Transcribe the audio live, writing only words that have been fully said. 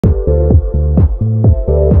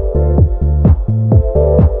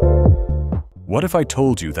what if I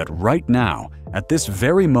told you that right now, at this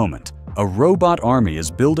very moment, a robot army is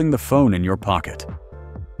building the phone in your pocket?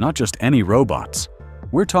 Not just any robots.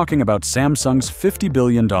 We're talking about Samsung's $50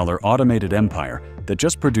 billion automated empire that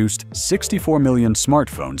just produced 64 million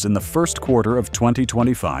smartphones in the first quarter of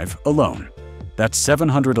 2025 alone. That's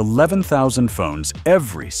 711,000 phones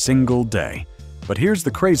every single day. But here's the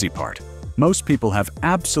crazy part. Most people have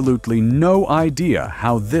absolutely no idea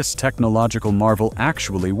how this technological marvel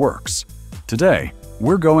actually works. Today,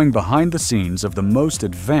 we're going behind the scenes of the most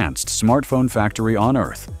advanced smartphone factory on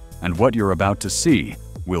Earth, and what you're about to see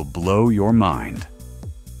will blow your mind.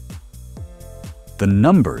 The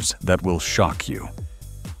numbers that will shock you.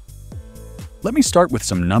 Let me start with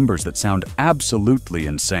some numbers that sound absolutely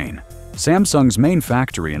insane. Samsung's main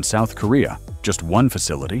factory in South Korea, just one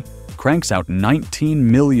facility, cranks out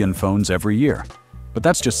 19 million phones every year. But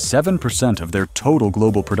that's just 7% of their total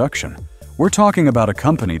global production. We're talking about a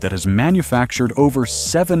company that has manufactured over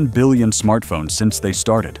 7 billion smartphones since they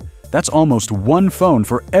started. That's almost one phone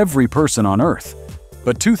for every person on Earth.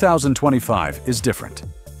 But 2025 is different.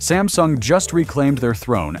 Samsung just reclaimed their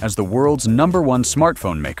throne as the world's #1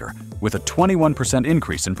 smartphone maker with a 21%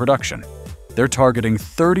 increase in production. They're targeting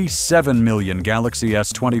 37 million Galaxy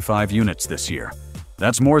S25 units this year.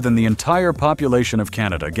 That's more than the entire population of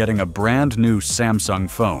Canada getting a brand new Samsung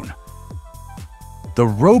phone. The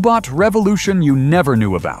robot revolution you never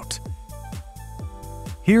knew about.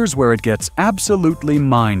 Here's where it gets absolutely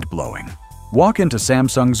mind-blowing. Walk into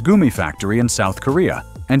Samsung's Gumi factory in South Korea,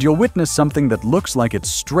 and you'll witness something that looks like it's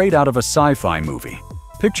straight out of a sci-fi movie.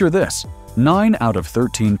 Picture this: 9 out of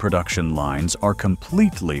 13 production lines are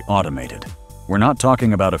completely automated. We're not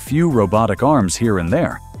talking about a few robotic arms here and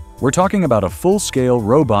there. We're talking about a full-scale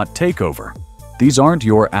robot takeover. These aren't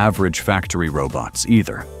your average factory robots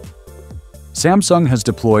either. Samsung has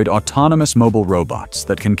deployed autonomous mobile robots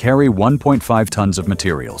that can carry 1.5 tons of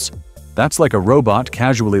materials. That's like a robot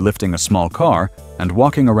casually lifting a small car and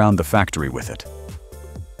walking around the factory with it.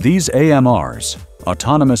 These AMRs,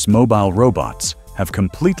 autonomous mobile robots, have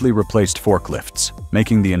completely replaced forklifts,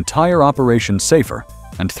 making the entire operation safer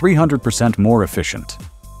and 300% more efficient.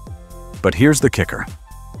 But here's the kicker.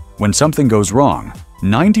 When something goes wrong,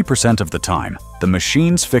 90% of the time, the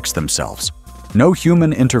machines fix themselves. No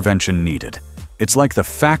human intervention needed. It's like the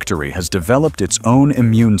factory has developed its own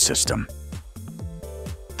immune system.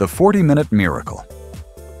 The 40-minute miracle.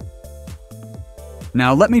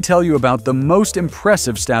 Now let me tell you about the most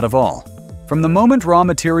impressive stat of all. From the moment raw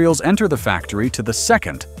materials enter the factory to the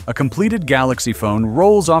second a completed Galaxy phone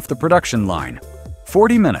rolls off the production line.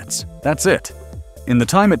 40 minutes, that's it. In the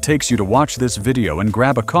time it takes you to watch this video and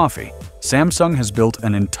grab a coffee, Samsung has built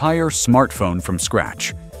an entire smartphone from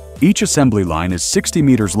scratch. Each assembly line is 60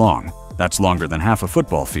 meters long, that's longer than half a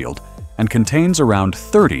football field, and contains around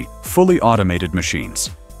 30 fully automated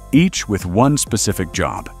machines, each with one specific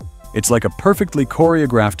job. It's like a perfectly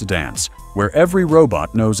choreographed dance where every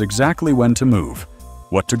robot knows exactly when to move,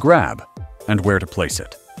 what to grab, and where to place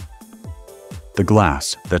it. The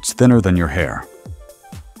glass that's thinner than your hair.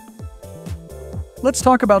 Let's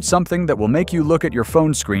talk about something that will make you look at your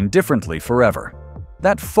phone screen differently forever.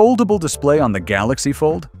 That foldable display on the Galaxy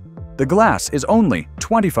Fold? The glass is only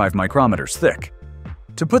 25 micrometers thick.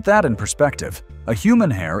 To put that in perspective, a human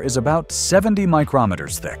hair is about 70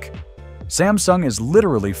 micrometers thick. Samsung is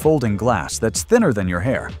literally folding glass that's thinner than your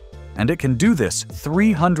hair, and it can do this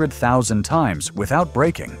 300,000 times without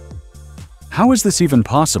breaking. How is this even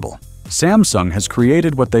possible? Samsung has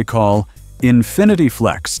created what they call Infinity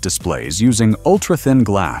Flex displays using ultra-thin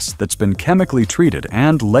glass that's been chemically treated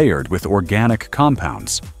and layered with organic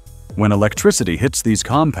compounds. When electricity hits these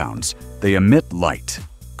compounds, they emit light,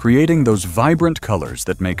 creating those vibrant colors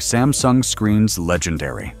that make Samsung screens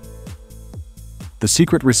legendary. The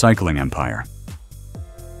secret recycling empire.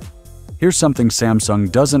 Here's something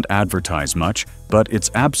Samsung doesn't advertise much, but it's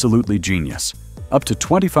absolutely genius. Up to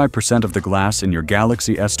 25% of the glass in your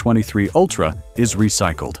Galaxy S23 Ultra is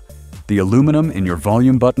recycled. The aluminum in your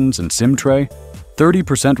volume buttons and SIM tray,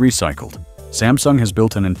 30% recycled. Samsung has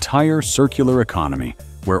built an entire circular economy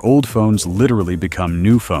where old phones literally become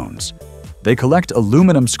new phones. They collect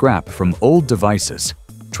aluminum scrap from old devices,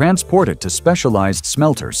 transport it to specialized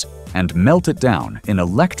smelters, and melt it down in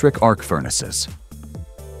electric arc furnaces.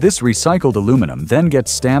 This recycled aluminum then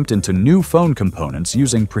gets stamped into new phone components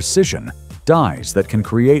using precision dies that can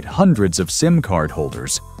create hundreds of SIM card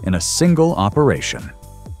holders in a single operation.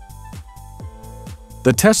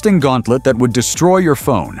 The testing gauntlet that would destroy your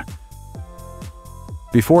phone.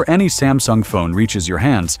 Before any Samsung phone reaches your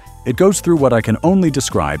hands, it goes through what I can only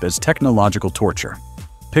describe as technological torture.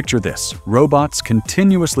 Picture this: robots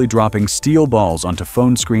continuously dropping steel balls onto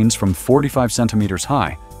phone screens from 45 centimeters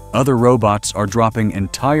high. Other robots are dropping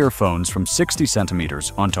entire phones from 60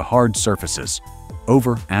 centimeters onto hard surfaces,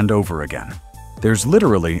 over and over again. There's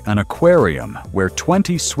literally an aquarium where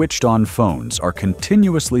 20 switched-on phones are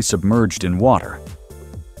continuously submerged in water.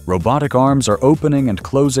 Robotic arms are opening and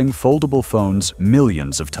closing foldable phones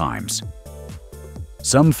millions of times.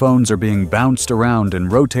 Some phones are being bounced around in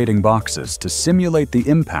rotating boxes to simulate the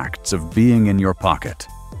impacts of being in your pocket.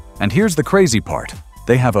 And here's the crazy part: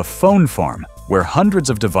 they have a phone farm where hundreds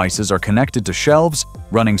of devices are connected to shelves,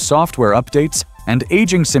 running software updates and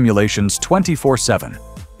aging simulations 24/7.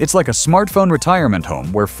 It's like a smartphone retirement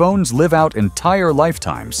home where phones live out entire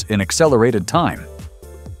lifetimes in accelerated time.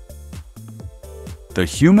 The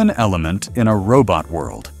human element in a robot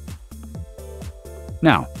world.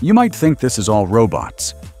 Now, you might think this is all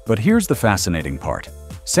robots, but here's the fascinating part.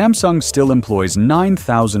 Samsung still employs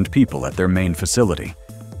 9,000 people at their main facility.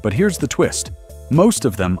 But here's the twist: most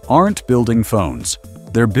of them aren't building phones.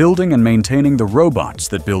 They're building and maintaining the robots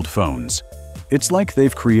that build phones. It's like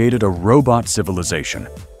they've created a robot civilization,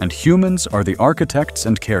 and humans are the architects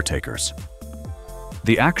and caretakers.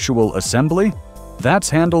 The actual assembly? That's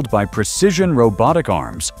handled by precision robotic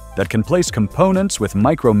arms that can place components with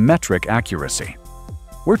micrometric accuracy.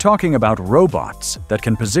 We're talking about robots that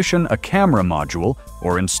can position a camera module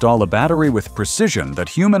or install a battery with precision that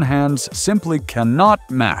human hands simply cannot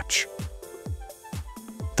match.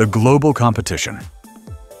 The global competition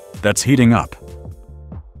that's heating up.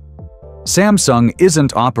 Samsung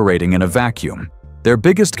isn't operating in a vacuum. Their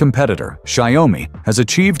biggest competitor, Xiaomi, has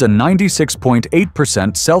achieved a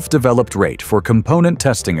 96.8% self-developed rate for component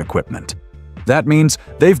testing equipment. That means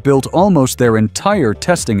they've built almost their entire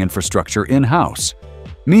testing infrastructure in-house.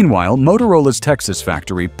 Meanwhile, Motorola's Texas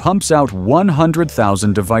factory pumps out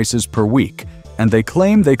 100,000 devices per week, and they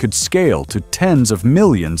claim they could scale to tens of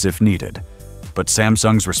millions if needed. But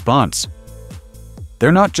Samsung's response?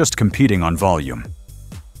 They're not just competing on volume.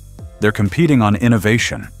 They're competing on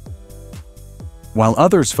innovation. While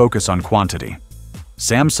others focus on quantity,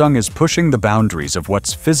 Samsung is pushing the boundaries of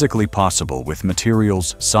what's physically possible with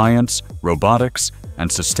materials, science, robotics,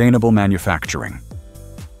 and sustainable manufacturing.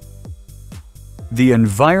 The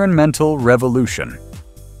environmental revolution.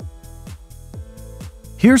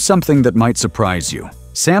 Here's something that might surprise you.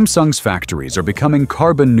 Samsung's factories are becoming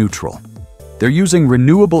carbon neutral. They're using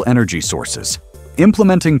renewable energy sources,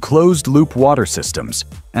 implementing closed-loop water systems,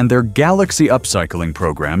 and their Galaxy upcycling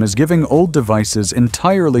program is giving old devices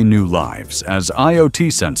entirely new lives as IoT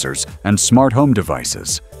sensors and smart home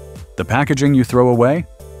devices. The packaging you throw away?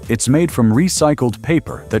 It's made from recycled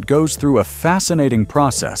paper that goes through a fascinating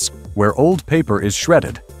process where old paper is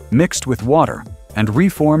shredded, mixed with water, and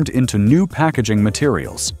reformed into new packaging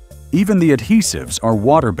materials. Even the adhesives are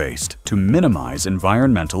water-based to minimize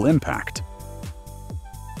environmental impact.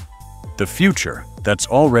 The future that's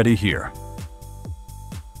already here.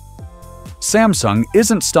 Samsung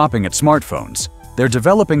isn't stopping at smartphones. They're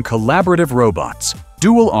developing collaborative robots,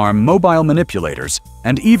 dual-arm mobile manipulators,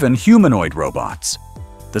 and even humanoid robots.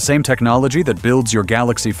 The same technology that builds your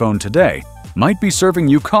Galaxy phone today might be serving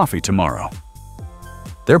you coffee tomorrow.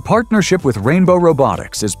 Their partnership with Rainbow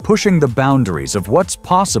Robotics is pushing the boundaries of what's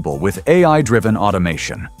possible with AI-driven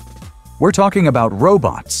automation. We're talking about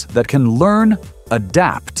robots that can learn,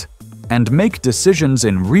 adapt, and make decisions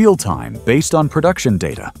in real time based on production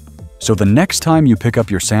data. So the next time you pick up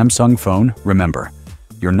your Samsung phone, remember,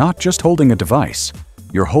 you're not just holding a device,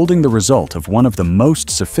 you're holding the result of one of the most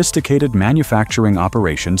sophisticated manufacturing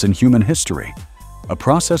operations in human history, a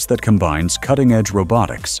process that combines cutting-edge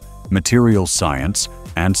robotics, materials science,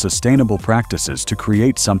 and sustainable practices to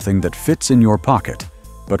create something that fits in your pocket,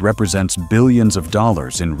 but represents billions of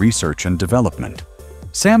dollars in research and development.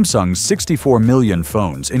 Samsung's 64 million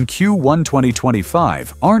phones in Q1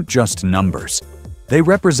 2025 aren't just numbers. They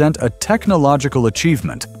represent a technological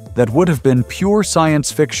achievement that would have been pure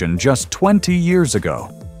science fiction just 20 years ago.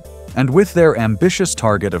 And with their ambitious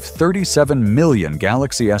target of 37 million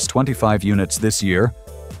Galaxy S25 units this year,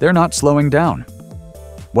 they're not slowing down.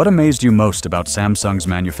 What amazed you most about Samsung's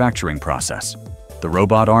manufacturing process? The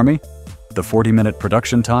robot army? The 40-minute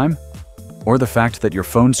production time? Or the fact that your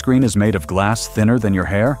phone screen is made of glass thinner than your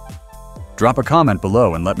hair? Drop a comment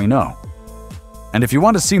below and let me know. And if you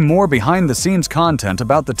want to see more behind-the-scenes content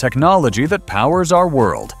about the technology that powers our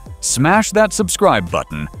world, smash that subscribe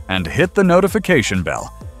button and hit the notification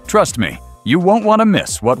bell. Trust me, you won't want to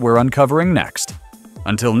miss what we're uncovering next.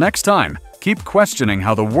 Until next time, keep questioning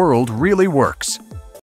how the world really works.